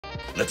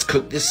Let's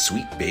cook this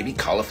sweet baby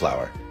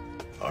cauliflower.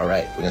 All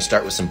right, we're gonna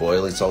start with some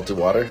boiling salted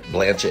water.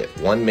 Blanch it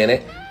 1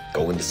 minute,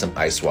 go into some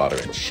ice water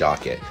and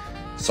shock it.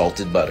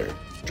 Salted butter,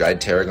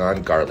 dried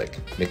tarragon, garlic.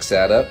 Mix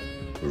that up,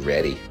 we're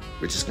ready.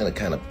 We're just gonna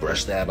kind of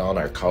brush that on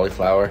our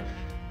cauliflower,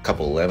 a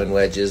couple lemon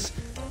wedges,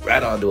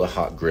 right onto a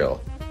hot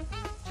grill.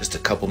 Just a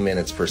couple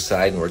minutes per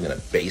side, and we're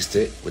gonna baste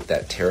it with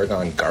that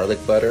tarragon garlic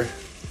butter.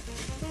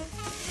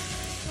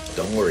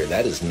 Don't worry,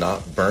 that is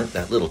not burnt.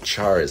 That little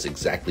char is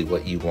exactly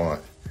what you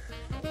want.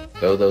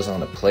 Throw those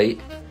on a plate.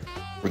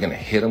 We're gonna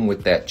hit them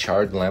with that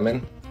charred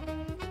lemon.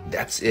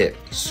 That's it.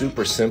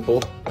 Super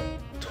simple,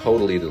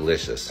 totally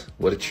delicious.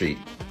 What a treat.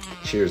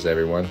 Cheers,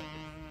 everyone.